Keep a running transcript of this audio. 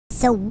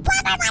So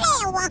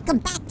welcome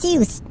back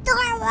to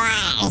Star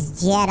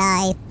Wars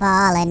Jedi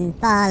Fallen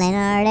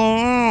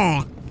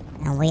Order.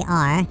 And we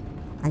are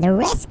on the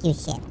rescue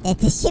ship.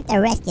 The ship that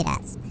rescued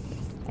us.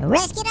 They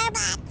rescued our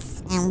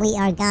butts. And we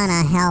are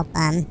gonna help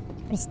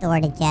restore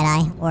the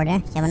Jedi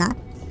Order. Shall we not?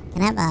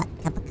 Can I have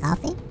a cup of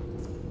coffee?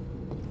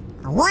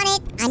 I want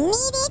it. I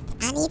need it.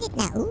 I need it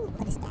now. Ooh,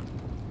 what is that?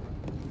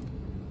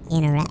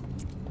 Interact.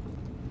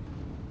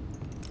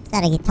 Is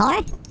that a guitar?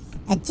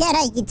 A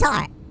Jedi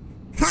guitar.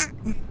 Ha!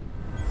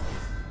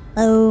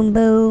 Boom,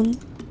 boom.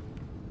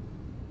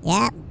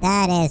 Yep,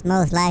 that is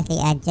most likely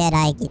a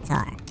Jedi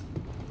guitar.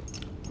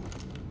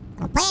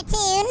 I'll play a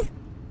tune.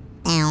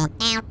 Down,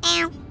 down,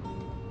 down.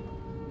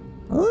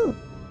 Ooh,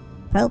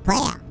 pro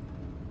player.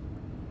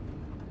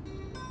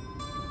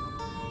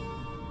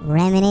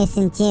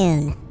 Reminiscent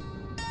tune.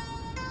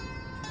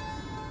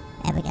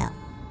 There we go.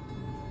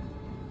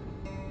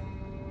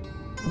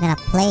 I'm gonna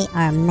play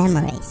our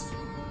memories.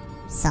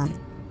 Son.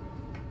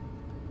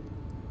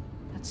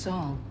 That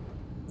song.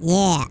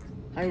 Yeah.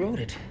 I wrote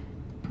it.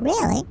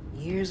 Really?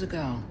 Years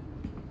ago.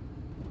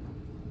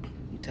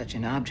 You touch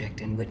an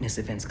object and witness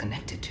events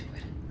connected to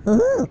it.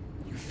 Ooh.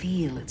 You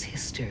feel its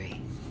history.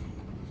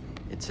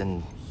 It's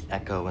an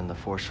echo in the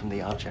force from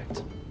the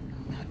object.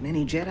 Not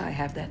many Jedi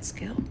have that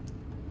skill.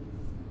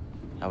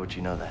 How would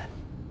you know that?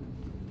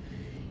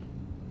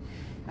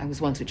 I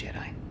was once a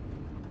Jedi,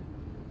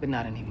 but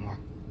not anymore.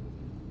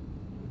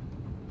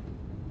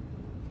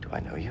 Do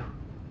I know you?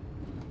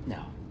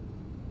 No.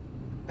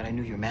 But I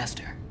knew your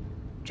master,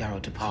 Jaro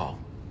Tapal.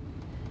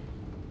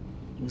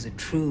 He was a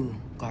true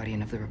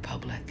guardian of the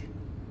Republic.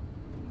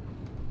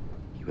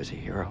 He was a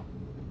hero.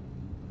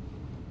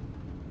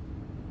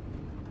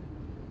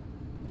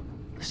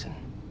 Listen.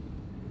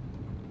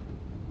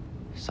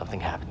 Something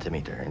happened to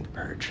me during the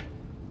Purge.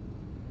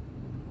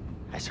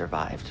 I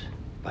survived,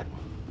 but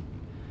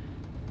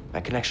my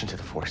connection to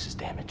the Force is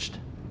damaged.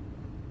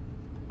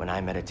 When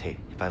I meditate,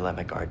 if I let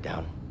my guard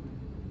down,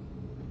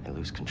 I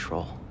lose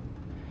control.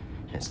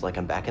 And it's like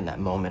I'm back in that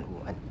moment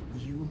when...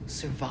 You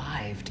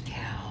survived,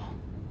 Cal.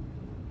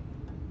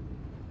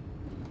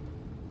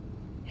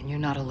 And you're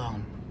not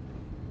alone.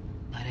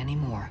 Not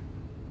anymore.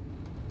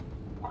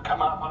 We're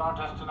coming up on our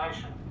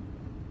destination.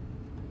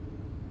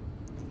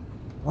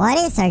 What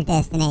is our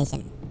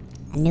destination?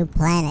 A new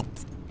planet.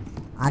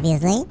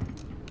 Obviously.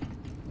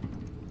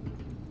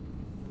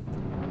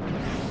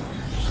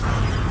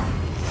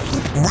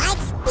 Light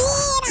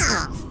speed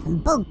off!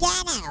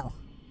 Bugano!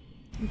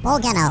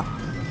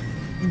 Bugano!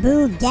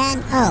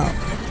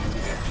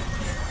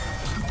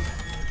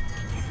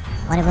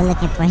 What are we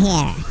looking for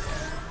here?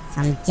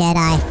 Some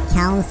Jedi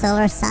Council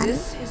or something?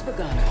 This is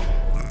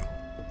Bogano.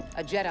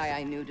 A Jedi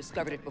I knew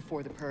discovered it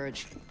before the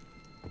Purge.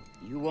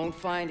 You won't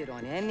find it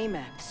on any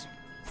maps.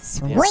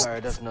 Sweet! The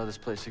Empire doesn't know this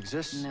place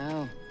exists.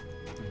 No.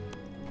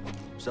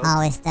 So,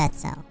 Oh, is that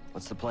so?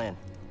 what's the plan?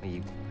 Will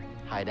you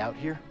hide out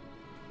here?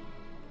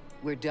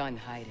 We're done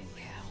hiding,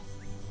 Cal.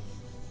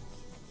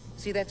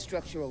 See that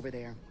structure over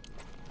there?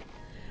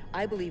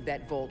 I believe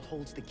that vault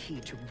holds the key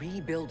to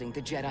rebuilding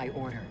the Jedi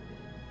Order.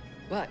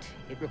 But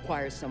it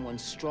requires someone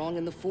strong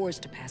in the Force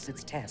to pass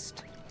its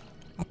test.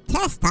 A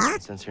test, huh?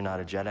 Since you're not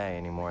a Jedi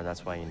anymore,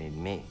 that's why you need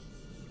me.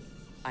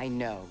 I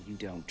know you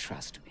don't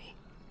trust me.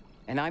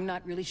 And I'm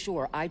not really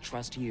sure I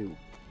trust you.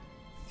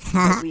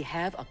 But we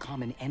have a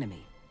common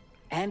enemy.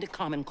 And a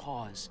common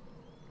cause.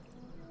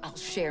 I'll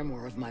share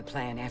more of my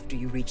plan after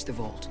you reach the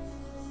vault.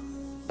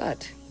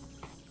 But,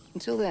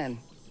 until then,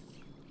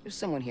 there's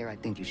someone here I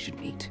think you should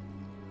meet.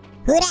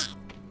 Who that?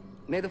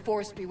 May the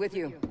Force be with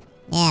you.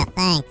 Yeah,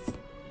 thanks.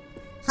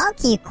 How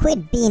can you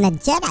quit being a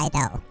Jedi,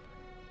 though?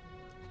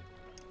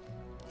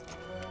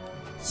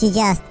 She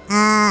just,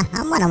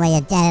 I'm not gonna be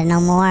a Jedi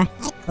no more.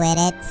 I quit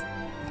it.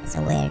 That's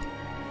so weird.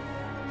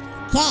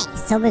 Okay,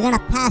 so we're gonna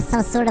pass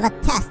some sort of a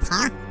test,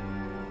 huh?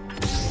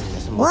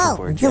 Guess I'm Whoa, looking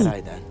for a zoom.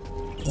 Jedi then.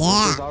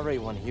 Yeah. There's already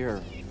one here.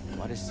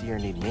 Why does Seer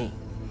need me?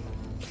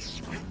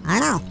 I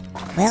don't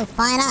know. We'll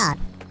find out.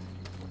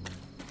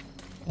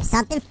 There's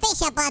something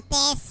fishy about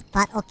this.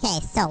 But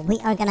okay, so we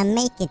are gonna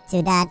make it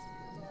to that.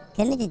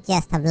 Couldn't it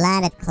just have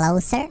landed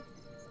closer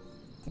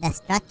to the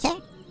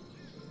structure?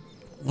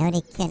 No,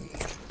 they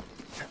couldn't.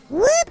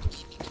 Whoop!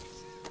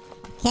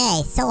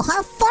 Okay, so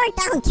how far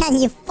down can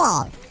you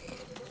fall?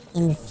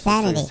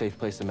 Insanity. It's a safe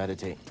place to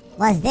meditate.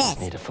 What's I this?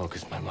 need to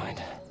focus my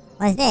mind.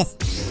 What's this?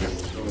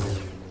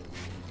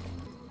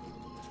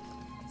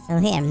 So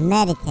here,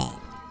 meditate.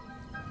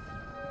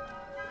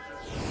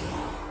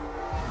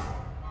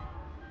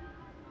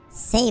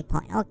 Save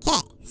point. Okay.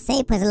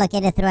 Save points are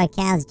located through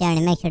accounts journey.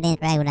 Make sure to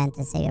interact with them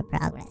to save your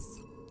progress.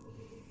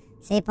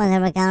 Save points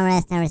are account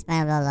rest and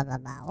respond. Blah blah blah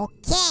blah.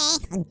 Okay,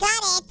 I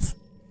got it.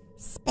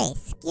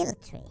 Space skill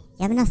tree.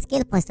 You have enough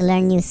skill points to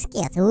learn new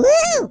skills.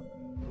 Woo!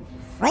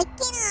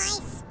 Freaking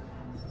nice.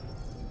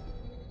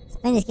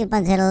 Spend the skill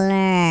points to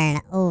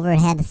learn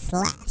overhead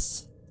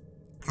slash.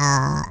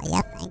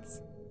 Yeah, thanks.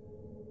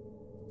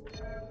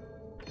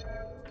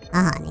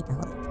 I need to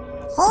hold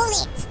it. Hold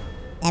it!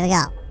 There we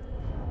go.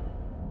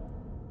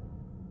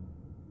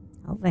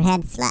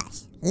 Overhead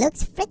slash.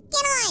 Looks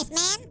freaking nice,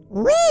 man.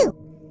 Woo!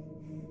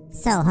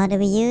 So, how do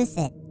we use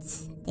it?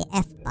 The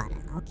F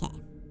button. Okay.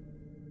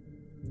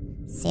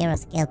 0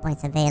 skill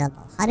points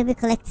available. How do we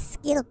collect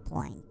skill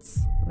points?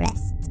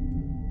 Rest.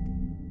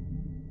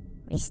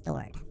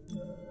 Restored.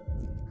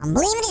 I'm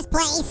leaving this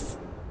place.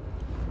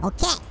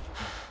 Okay.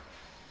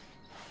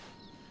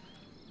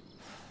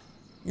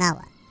 Now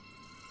what?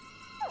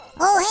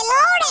 Oh,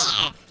 hello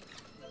there!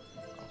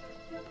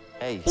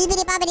 Hey,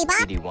 Bibbidi bobbidi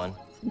bop. BD1.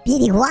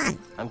 BD1.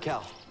 I'm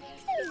Cal.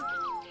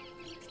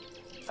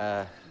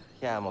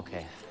 Yeah, I'm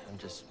okay.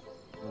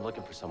 I'm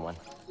looking for someone.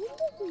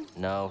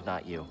 No,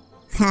 not you.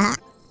 Haha.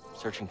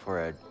 Searching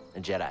for a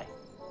Jedi,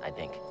 I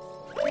think.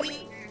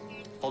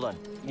 Hold on.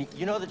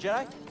 You know the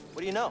Jedi?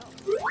 What do you know?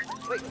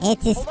 Wait,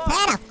 It's his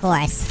pet, of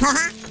course.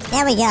 Haha.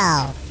 There we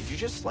go. did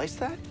you just slice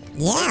that?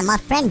 Yeah, my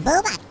friend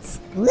Bobat.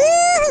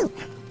 Woo!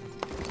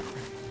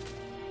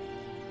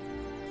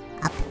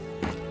 Up.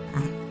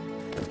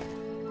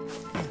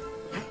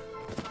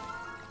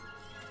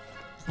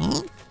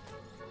 Okay.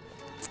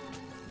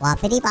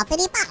 Whoppity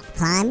boppity bop.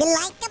 Climbing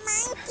like a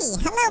monkey.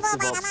 Hello, That's the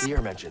vault Bobat.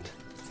 Seer mentioned.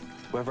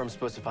 Whoever I'm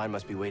supposed to find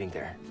must be waiting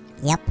there.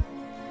 Yep.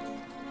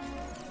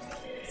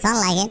 Sound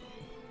like it.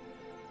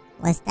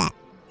 What's that?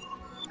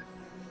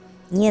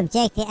 New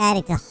objective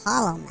added to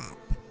Hollow Map.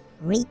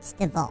 Reach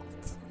the vault.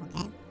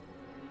 Okay.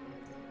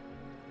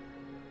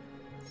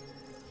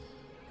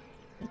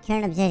 The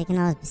current objective can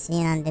always be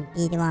seen on the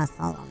BD1's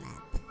Hollow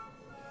Map.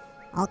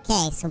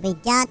 Okay, so we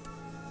got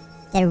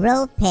the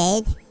role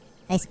played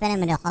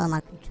experiment with the Hollow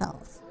Map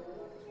controls.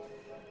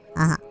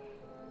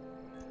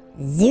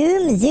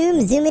 Zoom, zoom,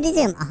 zoomity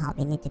zoom.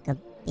 We need to go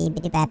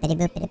beepity bappity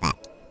boopity back.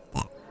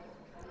 There.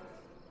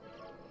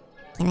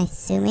 Can I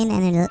zoom in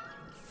any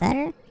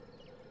further?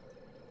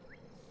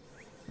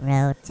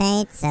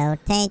 Rotate,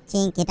 rotate,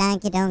 chinky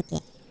donkey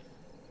donkey.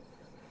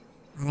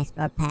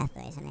 Unexplored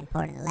pathways and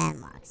important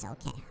landmarks.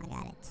 Okay, I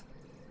got it.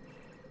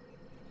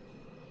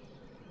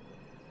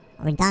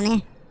 Are we done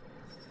here?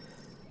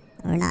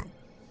 Or not?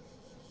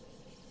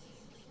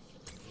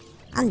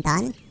 I'm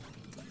done.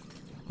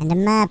 And the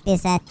map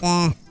is at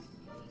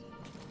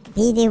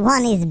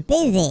BD1 is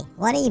busy.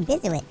 What are you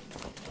busy with?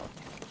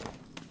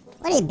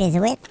 What are you busy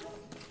with?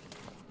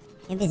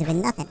 You're busy with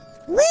nothing.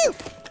 Woo!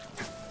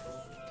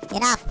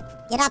 Get up.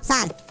 Get up,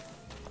 son.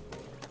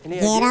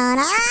 Get on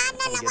up. No. How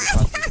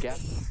did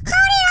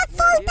I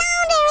fall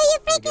down there? Are you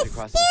freaking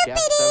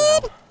stupid,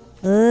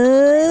 dude?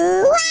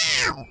 Ooh,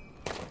 wow.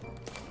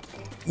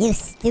 You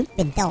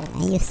stupid dog,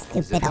 man. You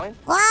stupid dog.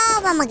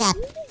 Oh my god.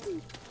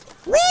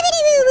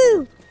 Wibbity woo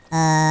woo.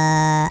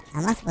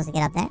 Am I supposed to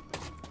get up there?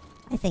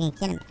 Are you freaking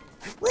kidding me?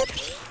 Whoop.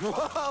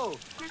 Whoa!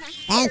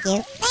 Thank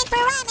you. Thanks for the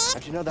ride, man.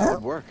 How'd you know that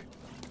would work?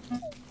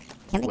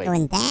 Can we go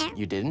in there?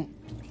 You didn't?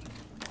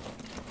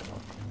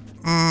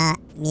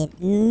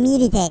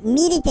 Meditate. I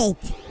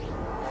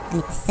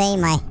need to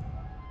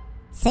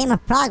say my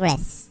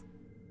progress.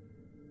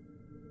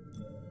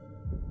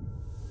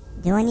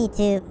 Do I need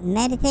to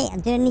meditate or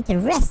do I need to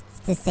rest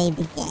to save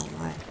the game,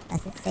 or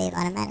does it save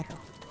automatically?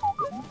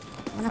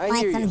 I wanna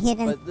find some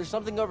hidden. But there's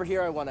something over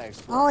here I want to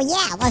explore. Oh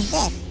yeah, what's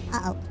this?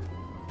 Uh-oh.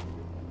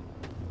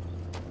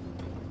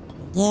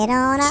 Get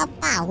on up,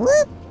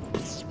 whoop.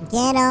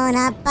 Get on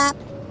up, boop,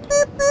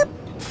 boop.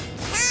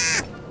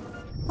 Ah!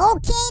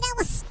 Okay, that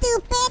was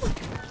stupid.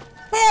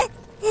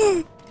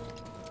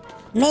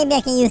 Maybe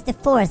I can use the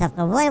force, of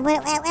course. Wait,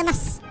 am I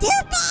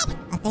stupid?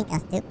 I think I'm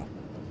stupid.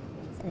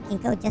 So we can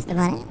go just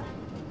about anywhere.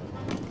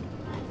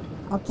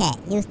 Okay,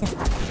 use the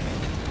force.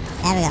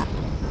 There we go.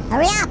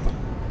 Hurry up!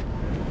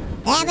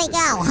 There we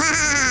go!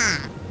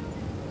 Ha!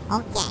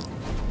 Okay.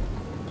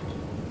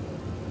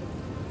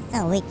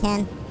 So we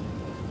can...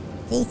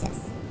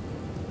 Jesus.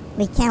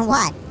 We can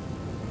what?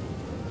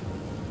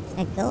 Should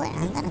I go in?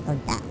 I'm gonna go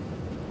down.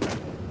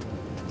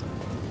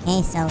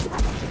 Okay, so...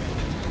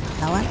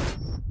 Lower.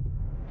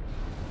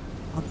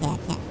 Okay, I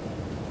can't.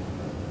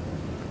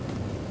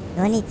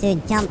 Do I need to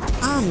jump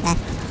on that?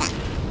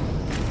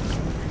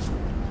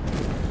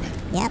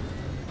 Yep.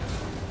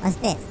 What's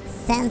this?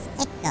 Sense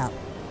Echo.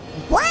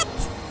 What?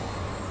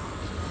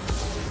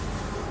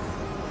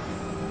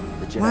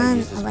 The Jedi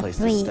used this place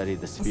to study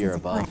the sphere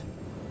above.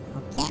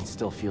 Okay. I can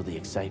still feel the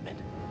excitement.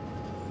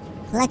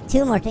 Collect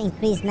 2 more to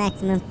increase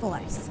maximum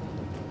force.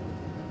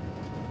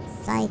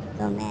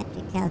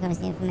 Psychometric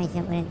calculates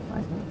information when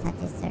enforcement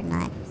touches certain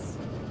items.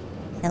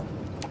 Cool.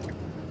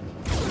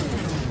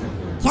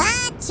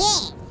 Gotcha!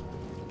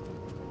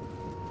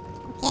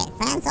 Okay,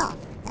 fans off.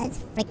 That's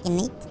freaking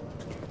neat.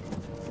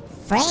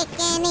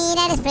 Freaking neat,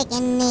 that is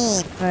freaking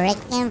neat.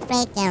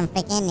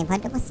 Freaking neat.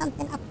 But there was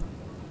something up.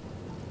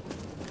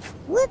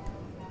 Whoop!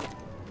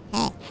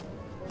 Hey.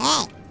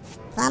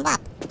 Climb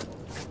up.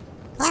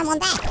 Climb on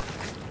that.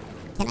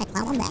 Can I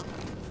climb on that?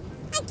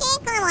 I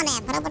can't climb on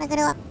that, but I want to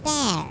go up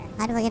there.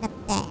 How do I get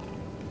up there?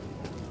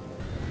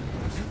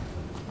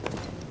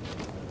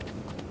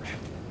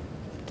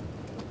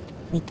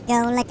 We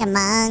go like a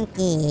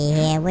monkey.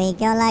 Here we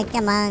go like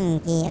a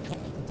monkey. Okay,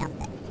 we can jump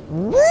there.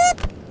 Whoop!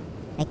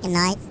 Freaking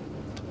nice.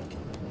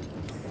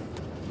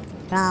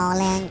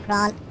 crawling.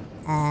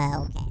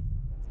 Okay.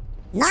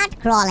 Not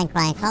crawling,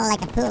 crawling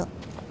like a pool.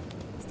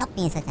 Stop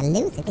being such a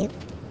loser, dude.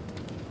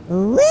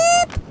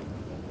 Whoop!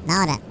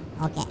 Now then,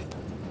 okay.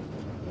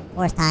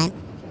 Force time.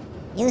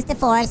 Use the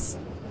force.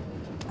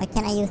 Why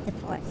can't I use the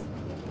force?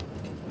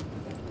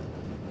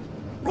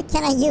 Why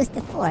can't I use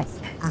the force?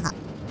 Aha.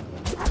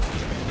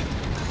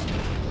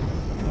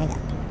 There we go.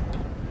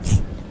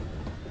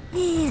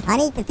 I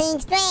need to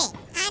think straight.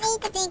 I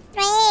need to think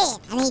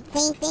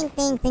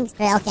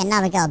straight. Okay,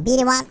 now we go.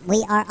 BD1,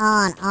 we are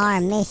on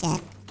our mission.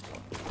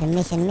 The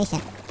mission.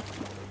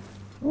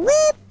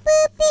 Whoop,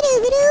 boop,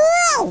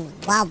 doo.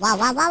 Wow.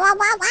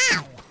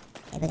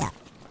 Here we go.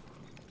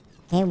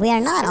 Okay, we are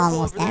not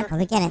almost there, but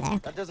we're getting there.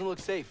 That doesn't look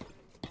safe.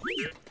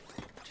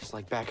 Just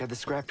like back at the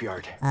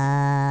scrapyard.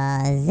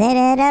 Zit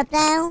it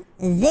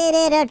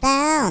up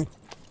down.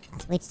 I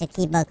switched the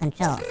keyboard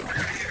control.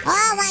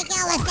 Oh my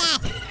god, what's that?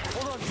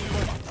 Hold on,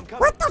 I'm coming.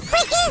 What the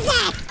frick is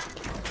that?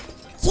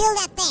 Kill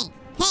that thing.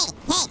 Hey.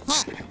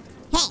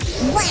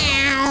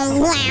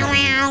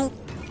 Wow.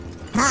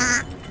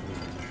 Ha.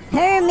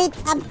 Hermit a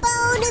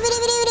bow.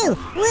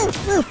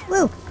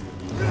 Woo.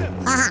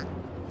 Haha.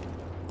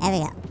 There we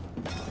go.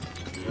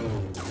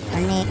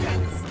 When it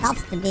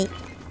stops to be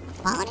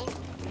spawning.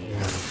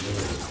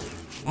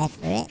 That's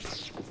it.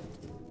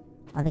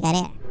 What we got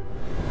here?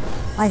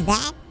 What's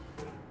that?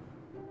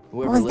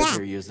 Whoever was lived that?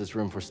 here used this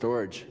room for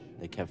storage.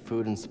 They kept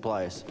food and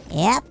supplies.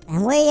 Yep,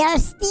 and we are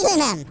stealing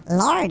them.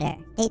 Larder.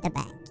 Data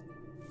bank.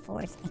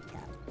 Force echo.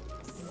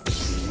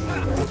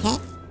 Okay.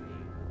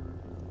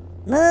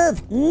 Move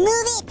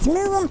it.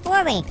 Move them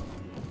forward.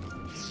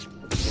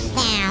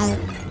 Down.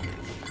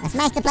 Let's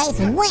smash the place.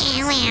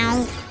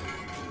 Wow.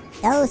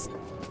 Those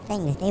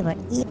things, they were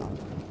evil.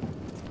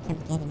 Can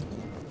we get in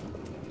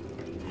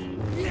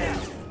here?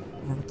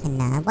 No, we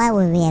cannot. Why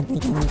would we ever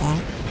get in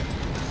there?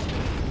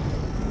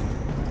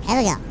 There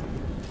we go.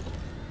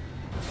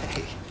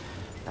 Hey,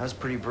 that was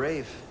pretty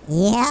brave.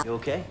 Yeah. You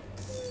okay?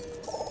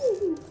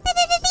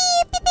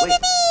 Wait,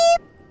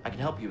 I can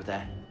help you with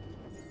that.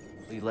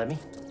 Will you let me?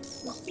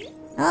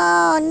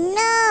 Oh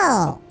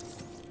no!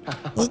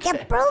 He Okay.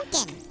 got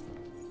broken.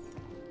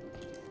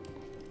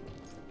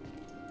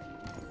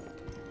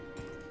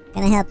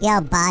 Gonna help you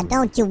out, bud.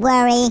 Don't you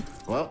worry.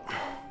 Well,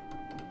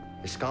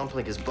 your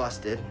scomplink is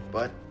busted,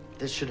 but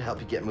this should help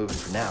you get moving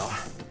for now.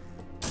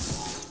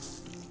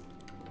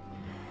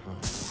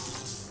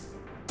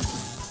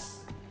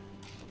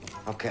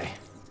 Okay,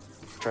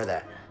 try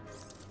that.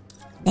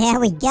 There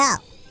we go.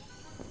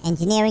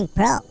 Engineering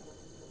Pro.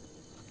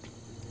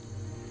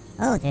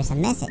 Oh, there's a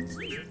message.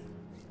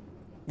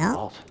 No?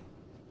 Vault.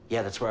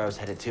 Yeah, that's where I was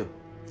headed to.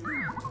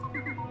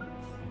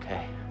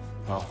 Okay,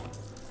 well,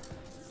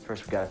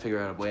 first we gotta figure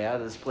out a way out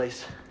of this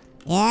place.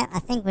 Yeah, I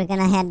think we're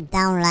gonna head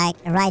down like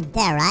right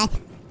there, right?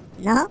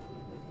 No?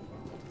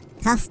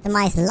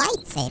 Customized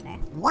lightsaber.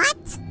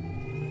 What?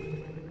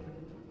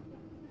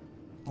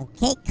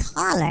 Okay,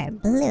 color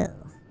blue.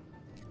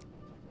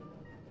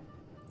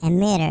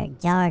 Emitter,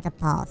 jar to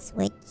ball,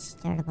 switch,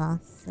 jar to ball,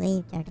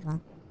 sleeve, jar to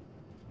ball.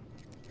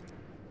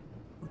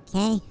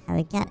 Okay, have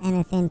we got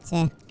anything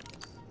to...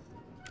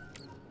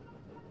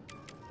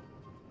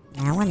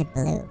 No, I want it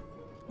blue,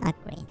 not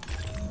green.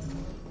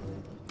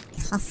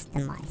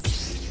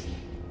 Customize.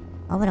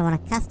 Why would I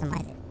want to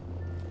customize it?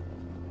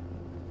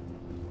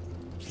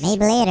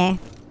 Maybe later,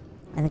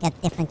 when we got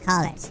different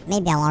colors.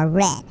 Maybe I want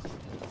red.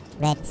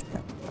 Red is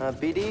cool.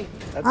 BD,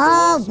 that's Oh,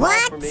 a little small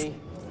what? for me.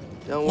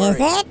 Don't worry. Is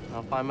it?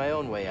 I'll find my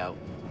own way out.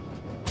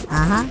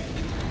 Uh-huh.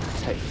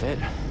 Tight fit,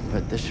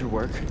 but this should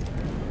work.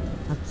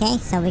 Okay,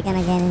 so we're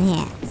gonna get in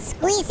here.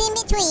 Squeeze in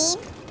between.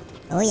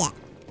 Oh yeah.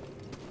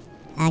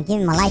 Give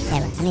me my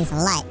lightsaber. I need some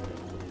light.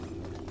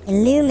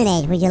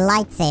 Illuminate with your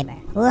lightsaber.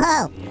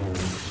 Whoa!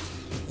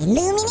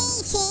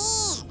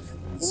 Illumination!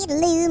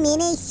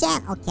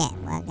 Illumination! Okay,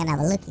 we're gonna have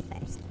a looky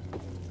first.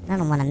 I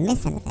don't wanna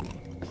miss anything.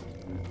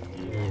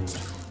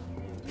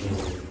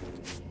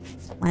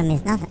 Wanna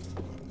miss nothing.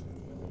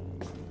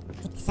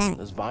 Examine.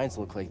 Those vines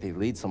look like they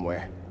lead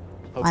somewhere.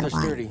 Hope What they're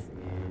vines? sturdy.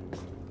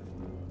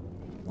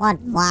 What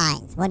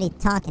vines? What are you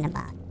talking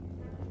about?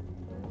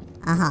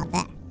 Uh-huh,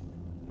 there.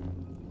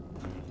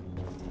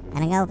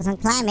 Gonna go for some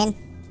climbing.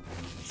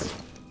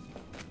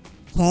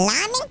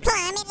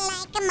 Climbing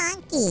like a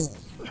monkey.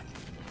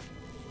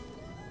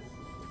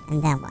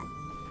 And then what?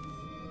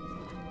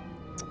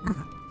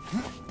 Uh-huh.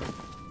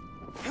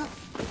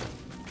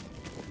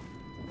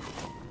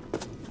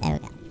 There we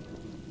go.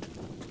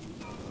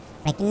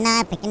 Freaking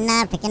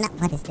not.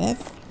 What is this?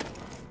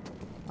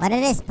 What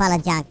is this pile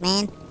of junk,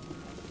 man?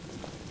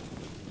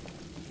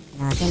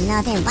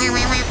 Nothing. Wow.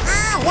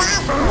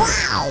 Oh,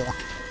 wow.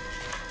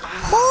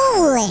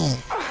 Holy!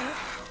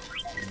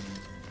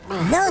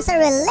 Those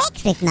are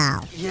electric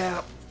now.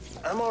 Yeah,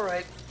 I'm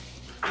alright.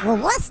 What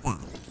was that?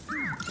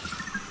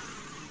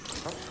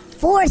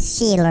 Force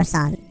shield or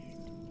something.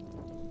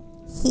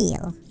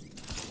 Heal.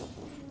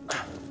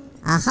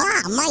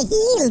 Aha, my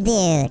heal,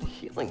 dude.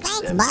 Healing Thanks,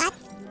 stick. bud.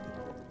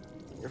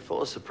 You're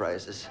full of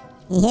surprises.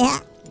 Yeah.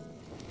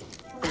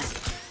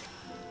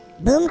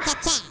 Boom,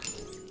 ka-cha.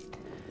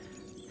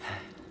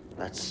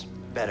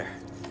 Better.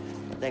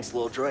 Thanks,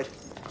 little droid.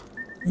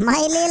 My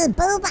little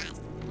booba.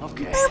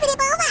 Okay. Boobity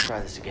booba. Let's try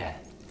this again.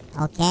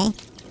 Okay.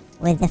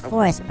 With the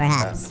force,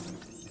 perhaps.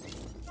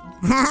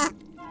 Haha.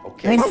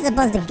 Okay. We're not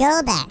supposed to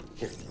go there.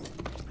 Here.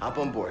 Hop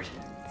on board.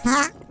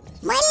 Huh?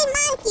 My little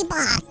monkey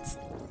bot.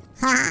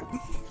 Huh?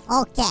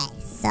 Okay,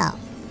 so.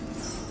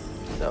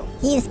 So.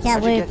 He's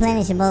got how'd you get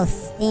replenishable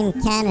steam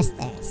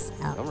canisters.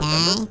 Don't Okay.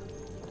 remember?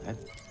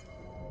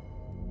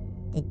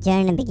 The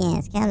journey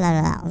begins. Blah,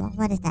 blah, blah.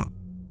 What is that?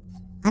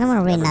 I don't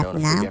want to read Never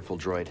nothing known a now. forgetful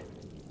droid.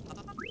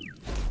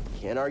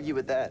 Can't argue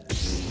with that.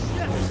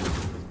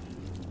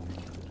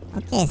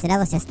 Okay, so that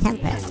was just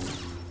temporary.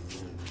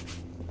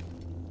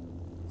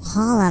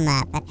 Holo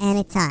map at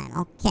any time.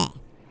 Okay.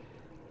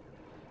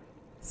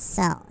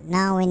 So,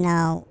 now we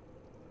know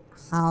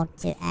how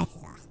to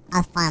access it.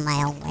 I'll find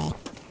my own way.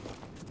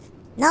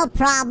 No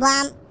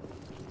problem.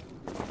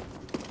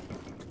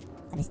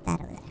 What is that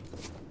over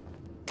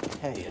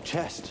there? Hey, a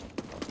chest.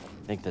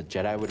 Think the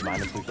Jedi would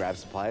mind if we grab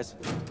supplies?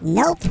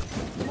 Nope.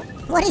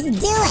 What is it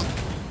doing?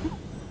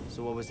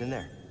 So what was in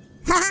there?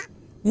 Haha.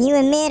 New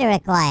emitter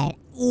acquired.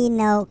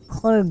 Eno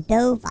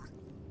Cordova.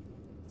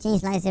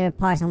 Change lightsaber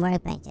parts and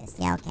workbenches.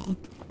 Yeah, okay.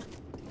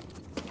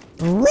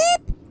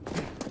 Whip!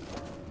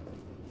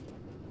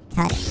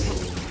 Cut it.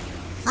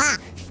 Ha!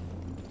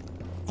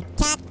 A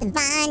cat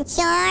divine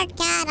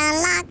shortcut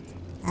unlocked.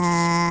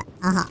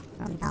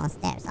 From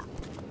downstairs up.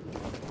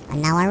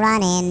 And now I'm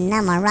running.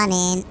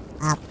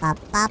 Up,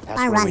 That's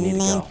I'm where we need to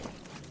running. go.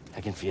 I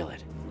can feel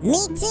it.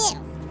 Me too!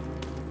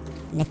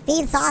 And it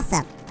feels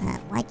awesome.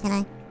 Why can't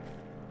I?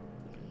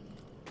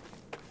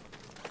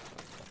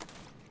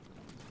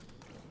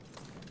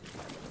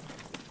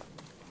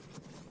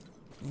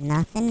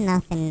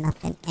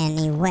 Nothing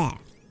anywhere.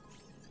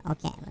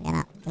 Okay, we're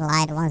gonna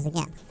glide once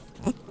again.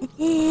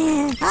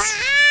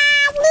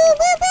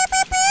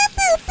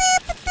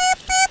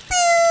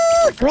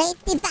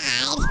 Great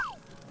divide!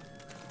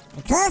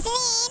 We're closing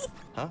in!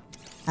 Huh?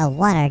 Oh,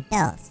 what are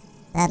those?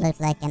 That looks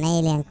like an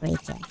alien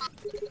creature.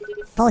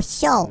 For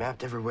sure!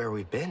 Mapped everywhere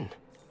we've been.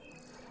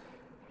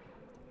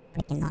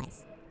 Freaking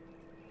noise.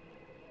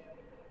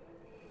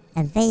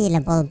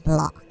 Available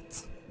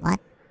blocked. What?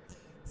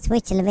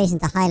 Switch elevation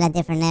to highlight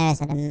different areas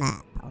of the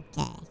map.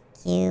 Okay.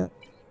 Q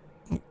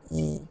and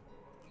E.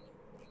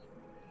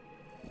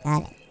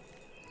 Got it.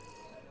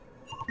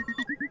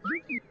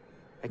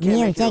 I can't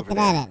New make it over objective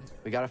there. added.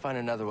 We gotta find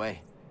another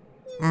way.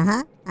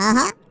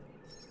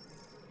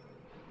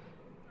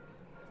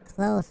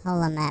 Close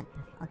holo map.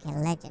 Okay,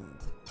 legend.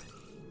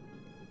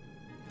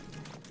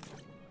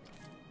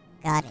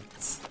 Got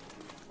it.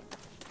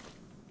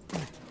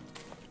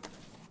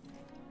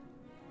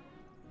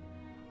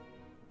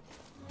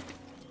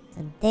 So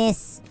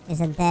this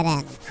is a dead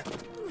end.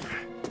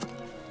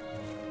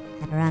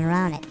 Gotta run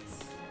around it.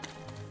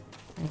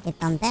 Can we get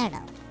down there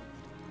though?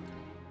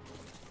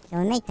 Can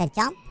we make the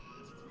jump?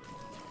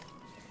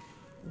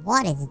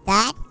 What is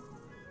that?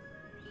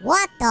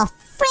 What the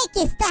frick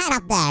is that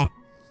up there?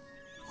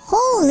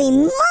 Holy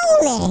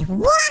moly!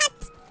 What?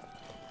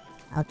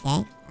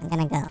 Okay, I'm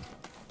gonna go.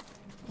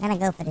 I'm gonna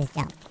go for this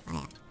jump. I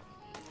am.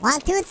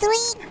 1, 2,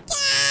 3,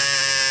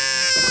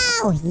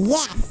 go!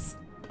 Yes!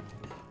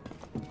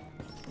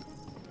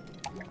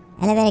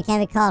 Elevator can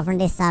be called from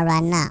this side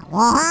right now.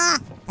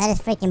 That is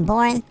freaking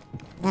boring.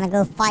 I'm gonna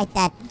go fight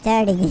that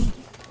dirty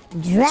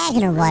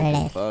dragon or what it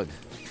is. Bug.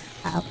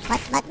 Uh-oh,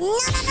 what?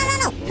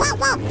 No!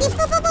 Whoa! Beep,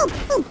 boop, boop, boop,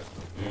 boop.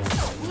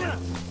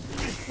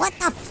 What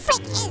the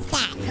frick is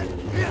that?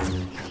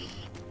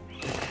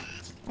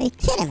 Are you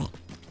kidding me?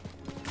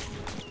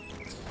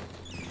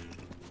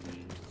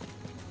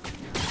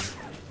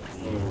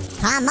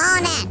 Come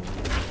on in!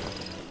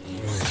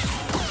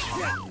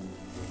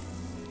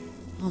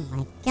 Oh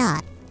my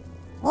god.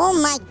 Oh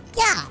my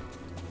god!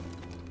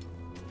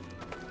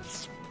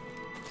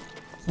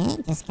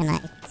 Okay, just gonna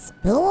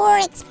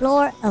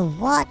explore. Oh,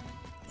 what?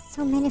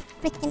 So many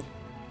freaking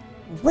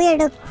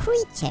weirdo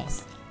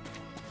creatures.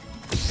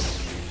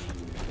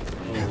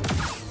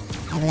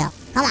 There we go.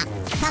 Come on.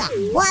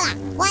 Voila.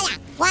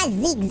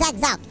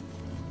 Zigzag.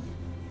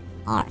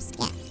 R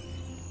scan.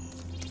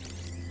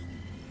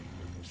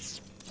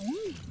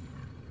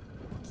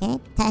 Okay,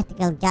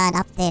 tactical guide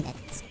updated.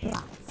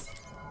 Blocks.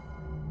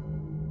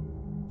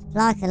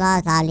 Blocks a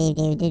lot. I'll leave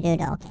you do.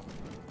 Okay.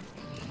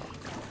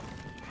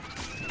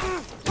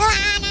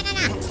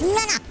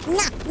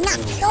 No.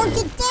 Don't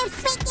you dare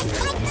freaking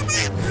break the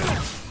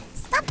box.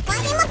 Stop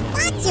biting my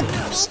butts,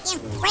 you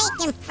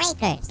freaking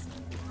freakers.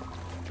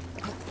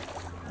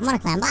 I'm gonna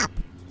climb up.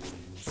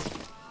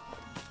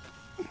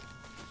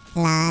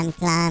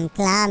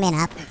 Climbing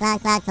up.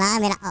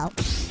 Climbing up. Oh.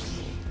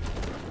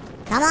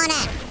 Come on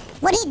in.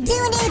 What are you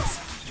doing, dudes?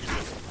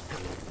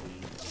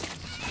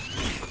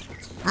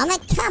 I'm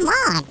like, come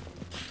on.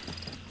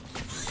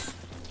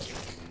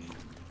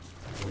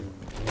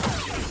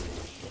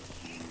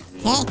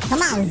 Okay,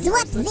 come on.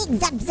 Zwap,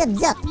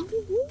 zip.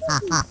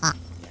 Ha.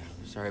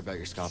 Sorry about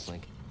your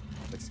scofflink,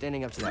 but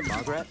standing up to that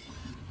bog rat,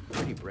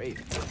 pretty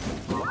brave.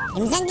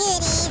 Give me some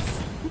goodies.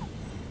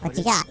 What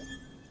you got?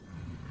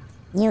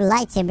 New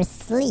lightsaber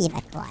sleeve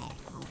acquired.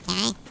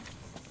 Okay.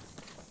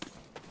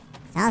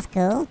 Sounds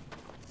cool.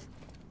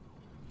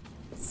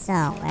 So,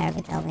 where are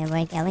we going?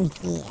 We're going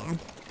here.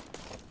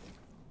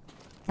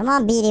 Come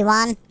on,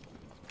 BD1.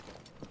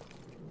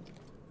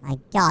 My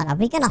god, are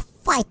we gonna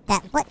fight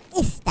that? What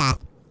is that?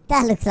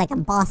 That looks like a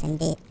boss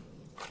indeed.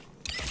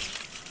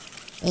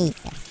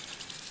 Jesus.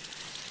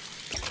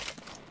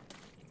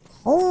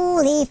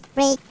 Holy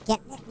freaking...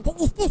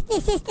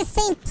 This is the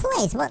same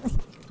place.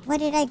 Why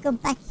did I go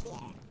back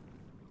here?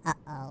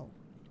 Uh-oh.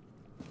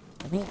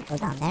 Do we need to go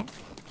down there?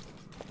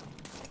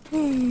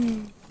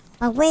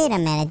 But wait a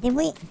minute, did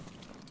we...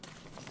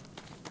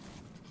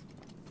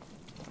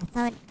 I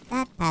thought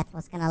that path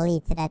was gonna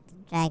lead to that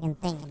dragon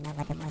thing, and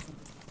nobody wasn't.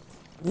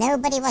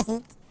 Nobody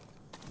wasn't.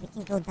 We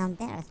can go down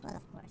there as well,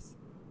 of course.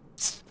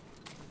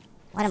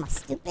 What am I,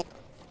 stupid?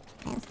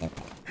 I'm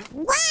stupid.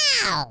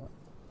 Wow!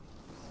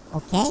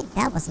 Okay,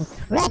 that was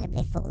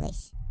incredibly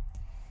foolish.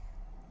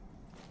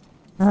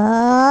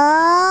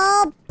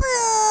 Oh,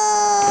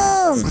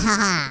 boom!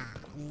 Haha!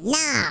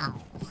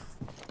 Now!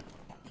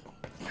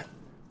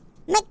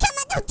 Man, come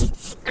on, don't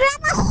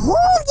grab a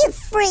hold, you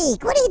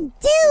freak! What are you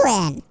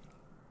doing?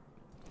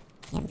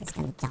 Okay, I'm just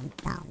gonna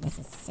jump down. This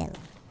is silly.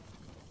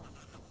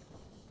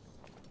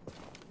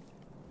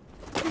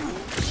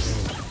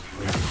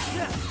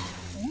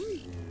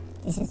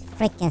 This is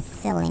freaking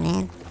silly,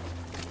 man.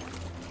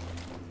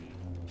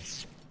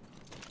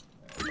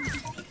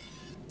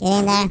 Get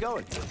in there.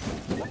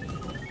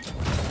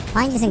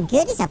 Find some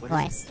goodies, of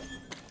course.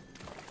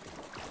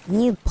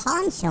 New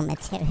poncho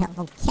material,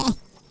 okay.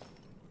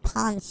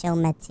 Poncho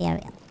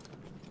material.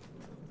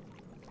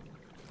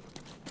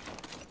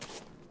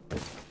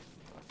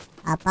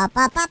 Up, up,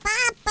 up, up, up,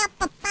 up,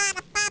 up, up,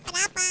 up,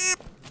 up, up.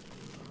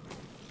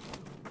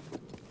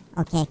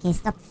 Okay, can you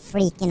stop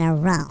freaking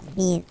around?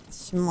 Be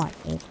smart,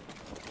 dude.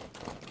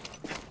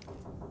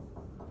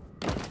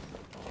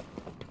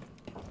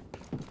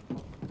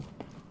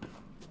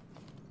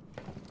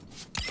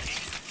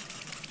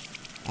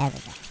 There we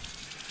go.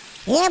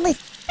 Here we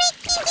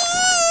freaking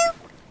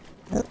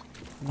go! Ooh,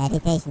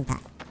 meditation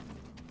time.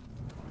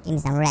 Give me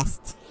some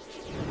rest.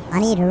 I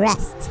need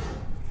rest.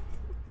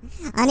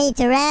 I need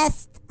to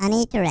rest. I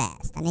need to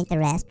rest. I need to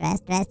rest,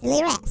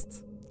 till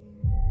rest.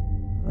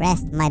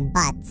 Rest my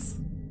butts.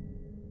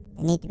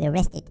 They need to be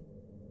rested.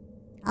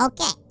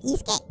 Okay,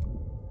 escape.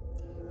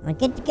 We're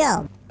good to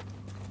go.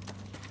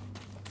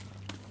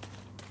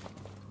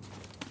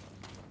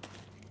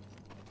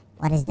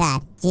 What is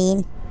that,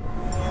 Gene?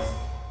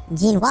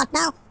 Gene, what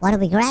now? What are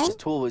we grabbing? This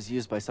tool was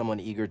used by someone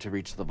eager to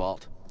reach the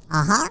vault.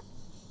 Uh-huh.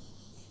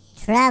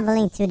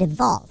 Traveling to the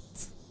vault.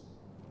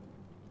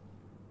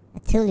 A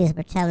tool used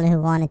by a traveler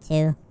who wanted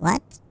to...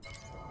 What?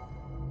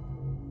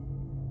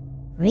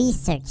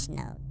 Research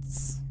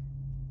notes.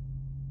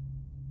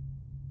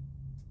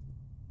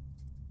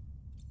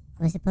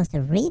 Are we supposed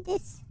to read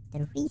this?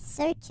 The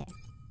researcher.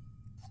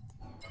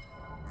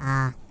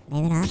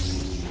 Maybe not.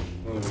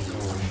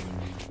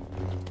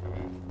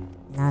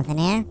 Nothing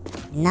here.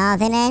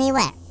 Nothing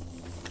anywhere.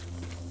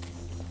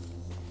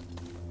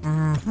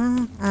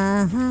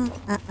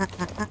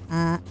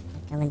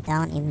 Going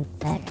down even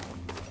further.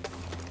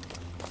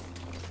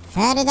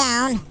 Further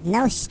down.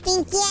 No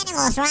stinky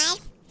animals, right?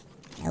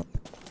 Nope.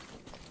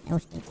 No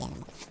stinky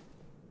animals.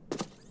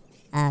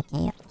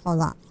 Okay,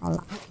 hold on.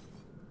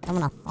 Don't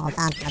wanna fall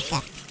down like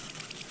that.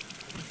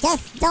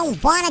 Just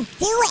don't wanna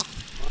do it!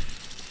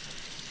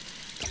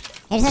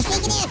 Here's a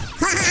stinky dude!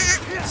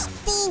 Haha!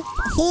 Stink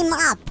him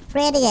up!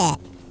 Pretty good.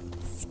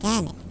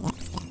 Scan it. Yeah,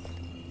 scan it.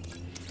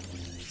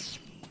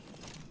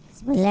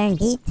 So we learn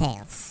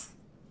details.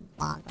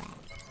 Bog rat.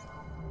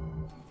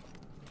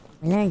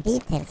 We learn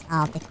details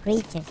of the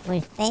creatures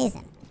we're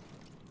facing.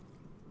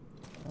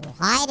 Oh,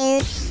 hi,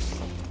 dude!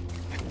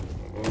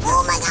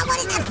 Oh my god, what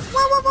is that?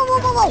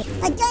 Whoa!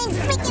 A giant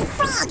freaking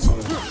frog!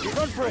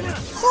 Run for it!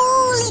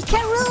 Holy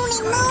Karuni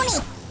Mooney!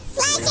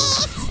 Slash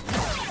it!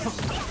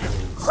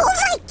 Oh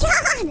my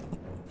god!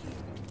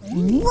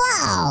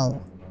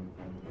 Wow!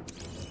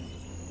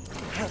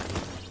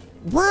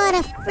 What a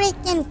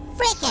freaking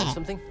fricker!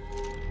 Something?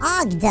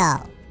 Ogdo!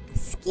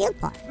 Skill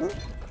point.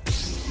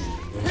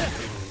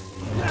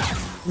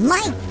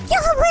 My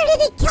god, where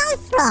did it come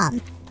from?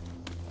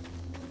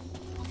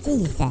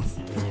 Jesus.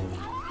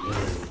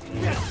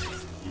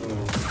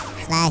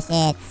 Slash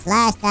it.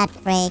 Slash that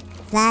freak.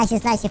 Slash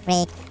it,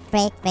 freak.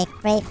 Freak.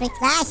 Slash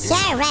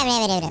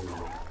it.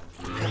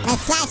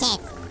 Let's slash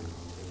it.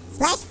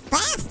 Slash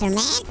faster,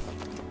 man.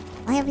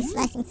 Why are we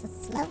slashing so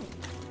slowly?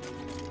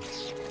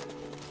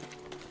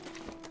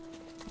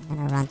 I'm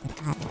gonna run to the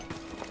other.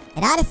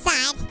 Get out of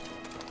sight.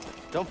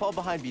 Don't fall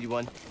behind,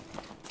 BD1.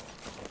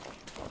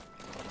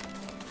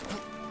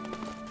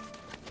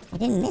 We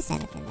didn't miss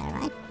anything there,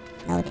 right?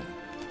 No, we didn't.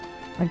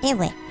 Or did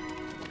we?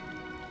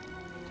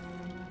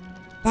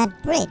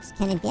 That bridge,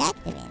 can it be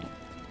activated?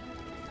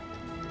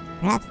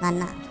 Perhaps not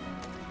now.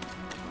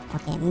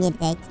 Okay,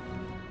 mid-date.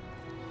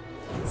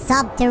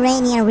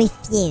 Subterranean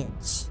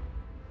refuge.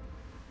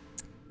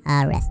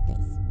 Rest,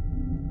 please.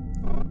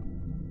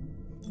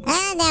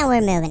 And And now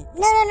we're moving.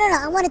 No.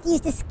 I wanted to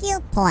use the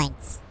skill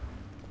points.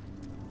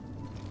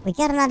 We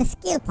got another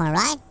skill point,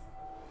 right?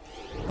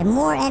 The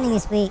more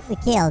enemies we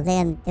kill,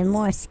 then the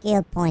more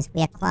skill points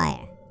we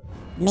acquire.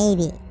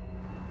 Maybe.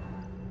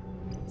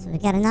 So we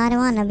got another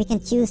one, and we can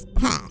choose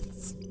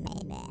paths.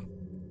 Maybe.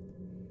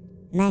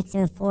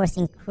 Maximum force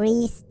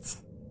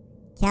increased.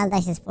 Cal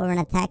dashes forward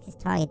and attacks his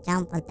target.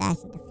 Jump while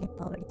dashing to flip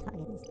over the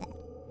target instead.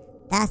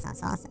 That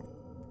sounds awesome.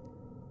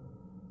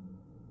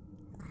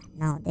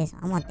 No, this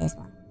one. I want this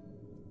one.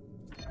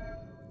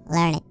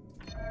 Learn it.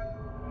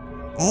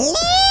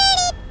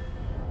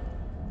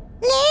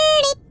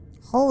 Learn it!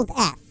 Hold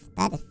F.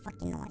 That is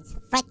fucking noise.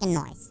 Freaking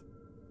noise.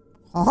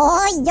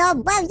 Oh, yo,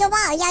 boom, yo,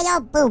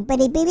 boom,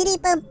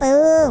 boom,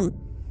 boom.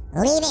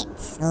 Lead it,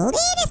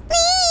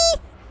 please.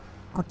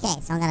 Okay,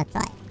 so I'm gonna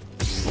try it.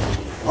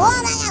 Oh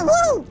my god,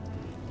 woo!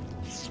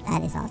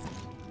 That is awesome.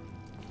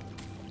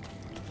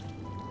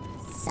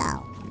 So,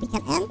 we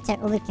can enter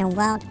or we can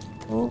walk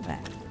over.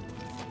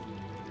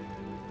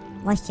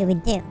 What should we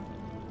do?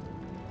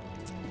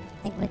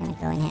 I think we're gonna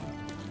go in here.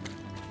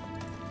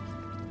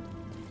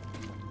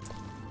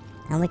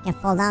 And we can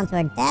fall down to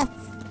our death.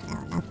 No,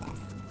 not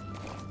death.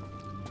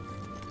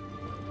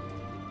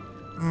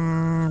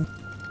 I'm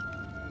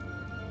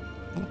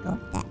gonna go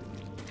with that.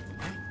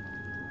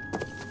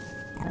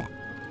 There we go.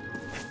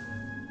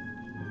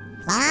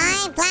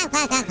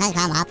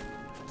 Climb up.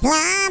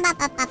 Climb up.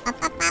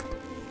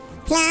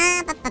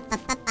 Climb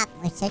up.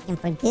 We're searching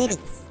for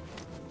goodies.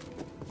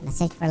 Gonna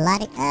search for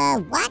lighting.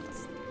 What?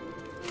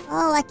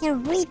 Oh, I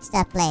can reach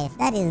that place.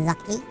 That is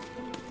lucky.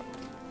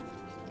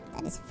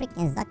 That is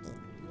freaking lucky.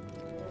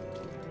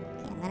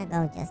 Okay, I'm gonna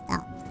go just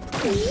down.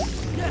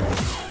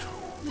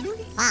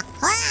 Ha!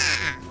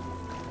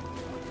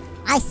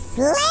 I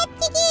slept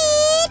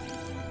again!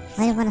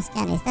 Why do you want to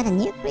scan? Is that a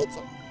new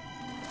creature?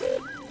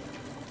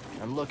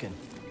 I'm looking.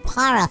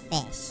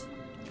 Parafish.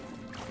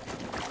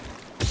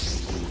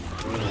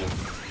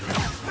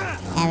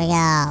 There we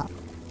go.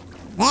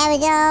 There we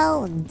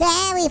go.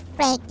 There we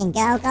freaking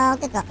go. Oh,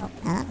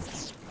 no.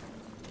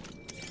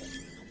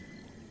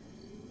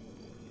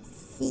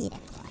 See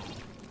that one.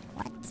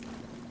 What?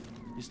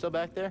 You still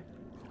back there?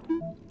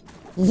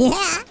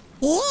 Yeah,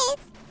 he is.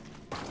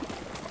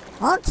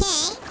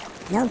 Okay.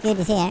 No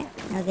goodies here.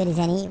 No goodies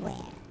anywhere.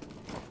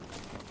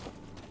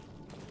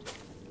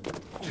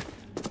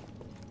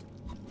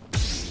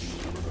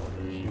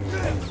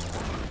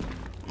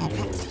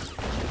 Okay.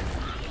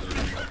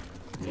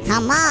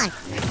 Come on.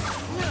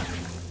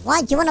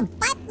 Why do you wanna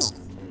bite me?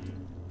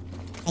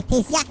 It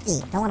tastes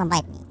yucky. Don't wanna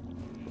bite me.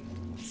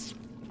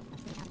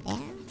 Nothing up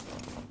there.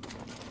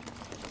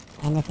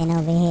 Anything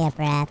over here,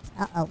 perhaps?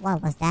 Uh-oh,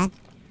 what was that?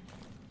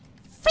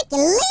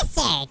 Freaking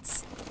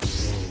lizards!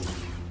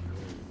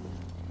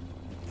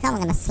 Come,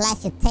 I'm gonna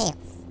slash your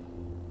tails.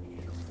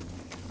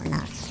 Or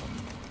not.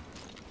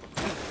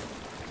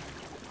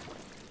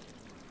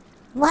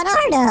 What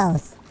are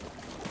those?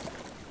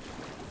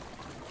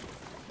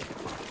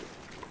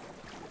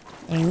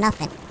 They're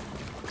nothing.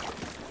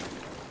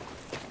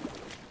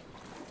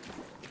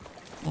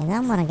 And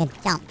I'm gonna get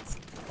jumped.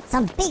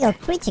 Some bigger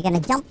creature gonna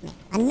jump me.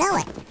 I know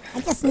it. I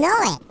just know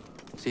it.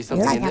 See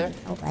something in there?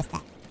 Oh, what's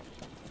that?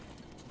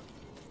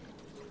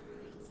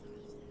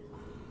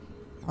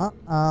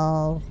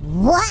 Uh-oh.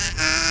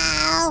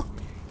 Wow!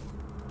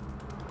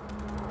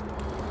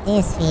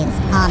 This feels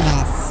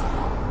ominous.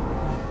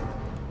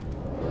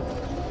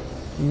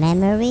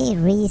 Memory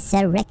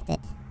resurrected.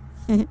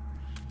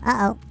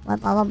 Uh-oh.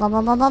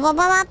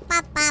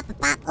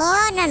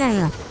 Oh,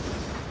 no.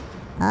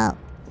 Oh,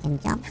 you can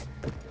jump.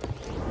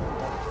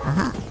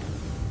 Uh-huh.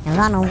 You can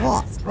run on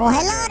walls. Oh,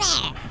 hello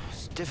there!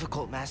 It's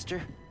difficult,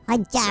 Master. Hi,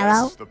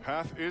 Jarrow. Yes, the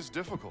path is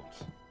difficult.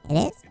 It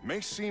is? It may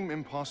seem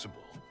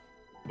impossible,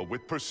 but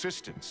with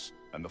persistence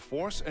and the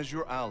Force as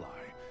your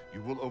ally,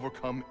 you will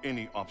overcome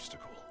any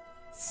obstacle.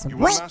 Sweet. You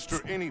will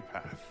master any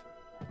path.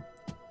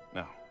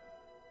 Now,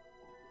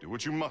 do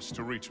what you must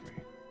to reach me.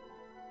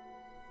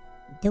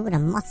 Do what I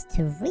must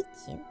to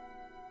reach you?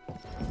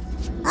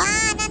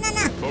 Ah,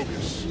 no.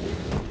 Focus.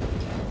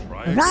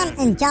 Run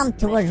and jump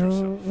towards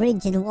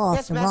rigid walls.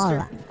 Yes,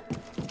 Master.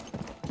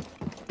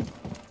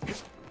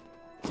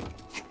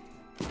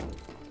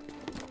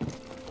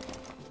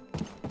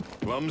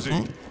 Clumsy.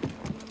 Huh?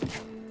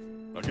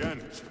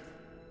 Again.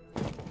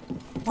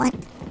 What?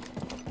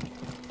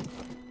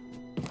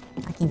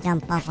 I can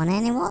jump up on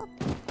any wall?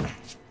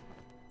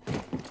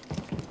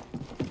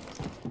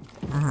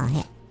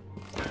 Here.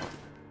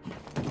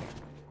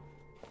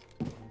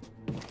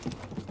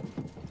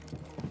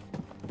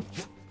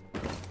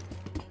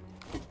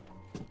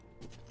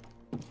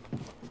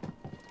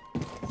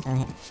 So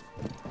here.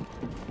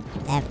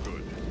 There.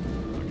 Good.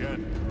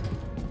 Again.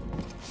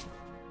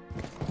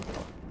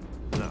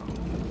 Now,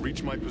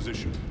 reach my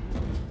position.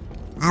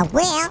 I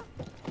will.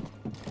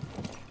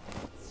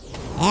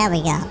 There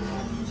we go.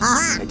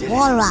 I did it.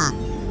 Wall rock.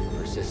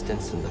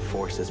 Persistence and the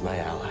Force is my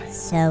ally.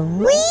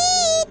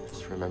 Sweet.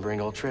 Just remembering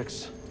old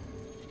tricks.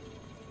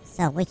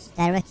 So which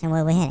direction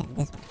were we heading?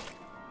 This one.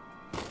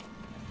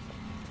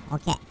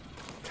 Okay.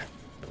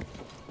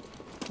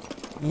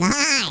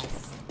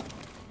 Nice!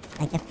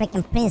 Like the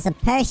freaking Prince of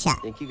Persia.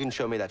 Think you can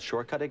show me that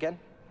shortcut again?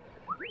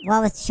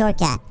 What was the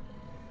shortcut?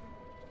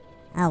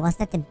 Oh, was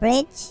that the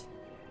bridge?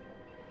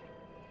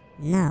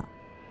 No.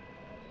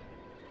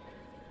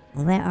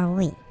 Where are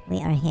we?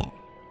 We are here.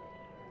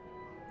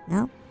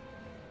 No?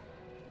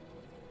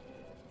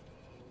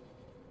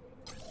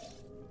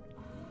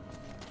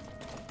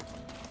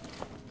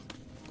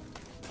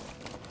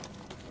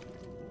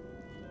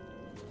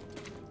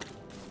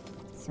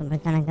 So we're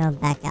gonna go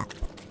back up.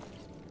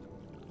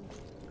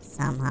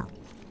 Somehow.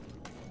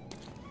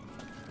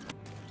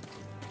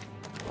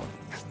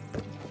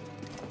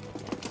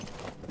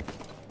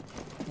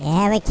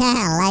 Yeah, we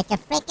can, like a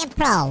freaking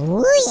pro.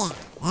 Woo yeah!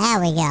 There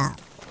we go.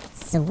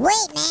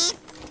 Sweet, man!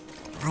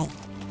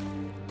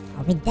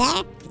 Are we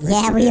there?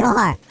 Yeah, we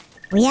are.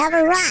 We have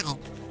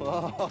arrived.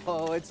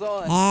 Whoa, it's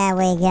on. There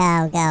we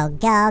go.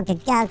 Go.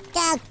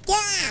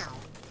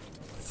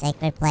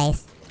 Sacred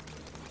place.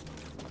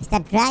 Is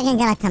that dragon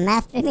gonna come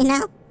after me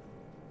now?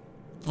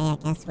 Okay, I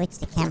can switch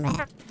the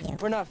camera. Here.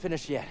 We're not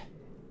finished yet.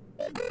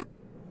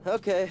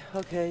 Okay,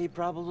 you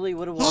probably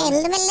would have won. Hey,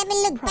 let me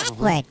look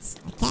backwards.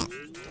 I can't.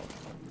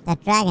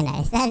 That dragon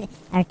there, is that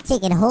our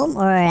ticket home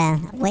or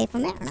away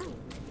from it or not?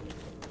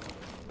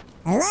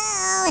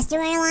 Hello, is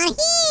there anyone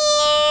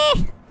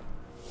here?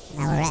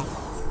 Now rest.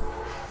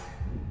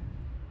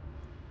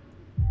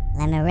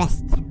 Let me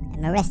rest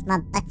my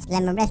butts. There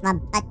we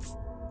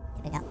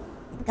go.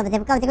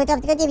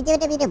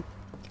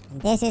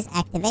 And this is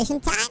activation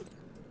time.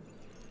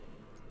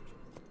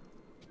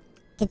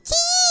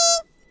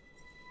 Ka-ching!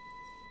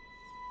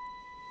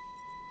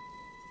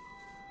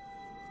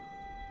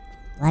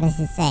 What does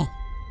it say?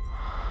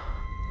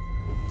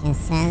 Can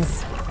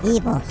sense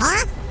evil,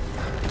 huh?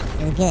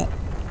 This is good.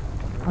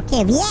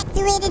 Okay, we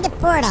activated the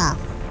portal.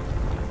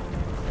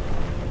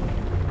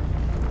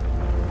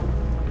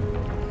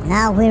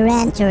 Now we're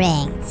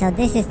entering. So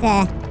this is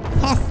the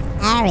test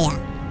area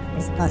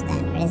we're supposed to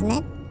enter, isn't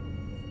it?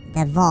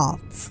 The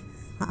vault.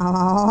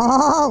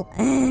 Oh!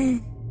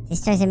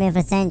 This choice has been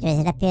for centuries.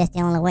 It appears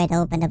the only way to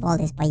open the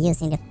vault is by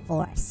using the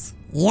Force.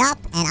 Yup,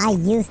 and I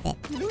used it.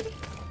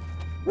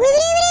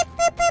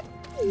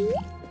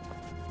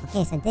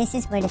 Okay, so this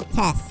is where the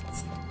test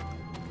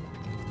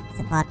is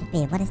about to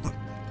be. What is that?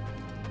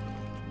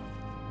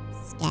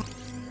 Scan.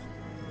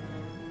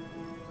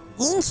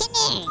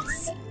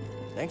 Engineers!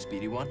 Thanks,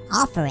 BD1.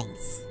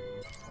 Offerings.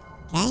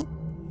 Okay.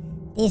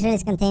 These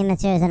relics contain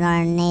materials that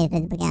are native to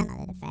the began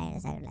of the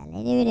fairies.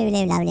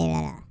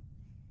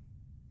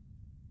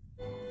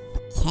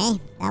 Okay,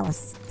 that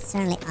was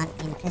certainly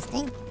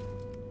uninteresting.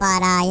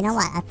 But you know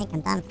what? I think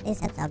I'm done for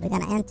this episode. We're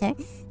gonna enter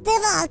the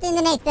vault in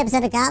the next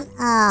episode to come.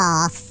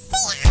 Oh,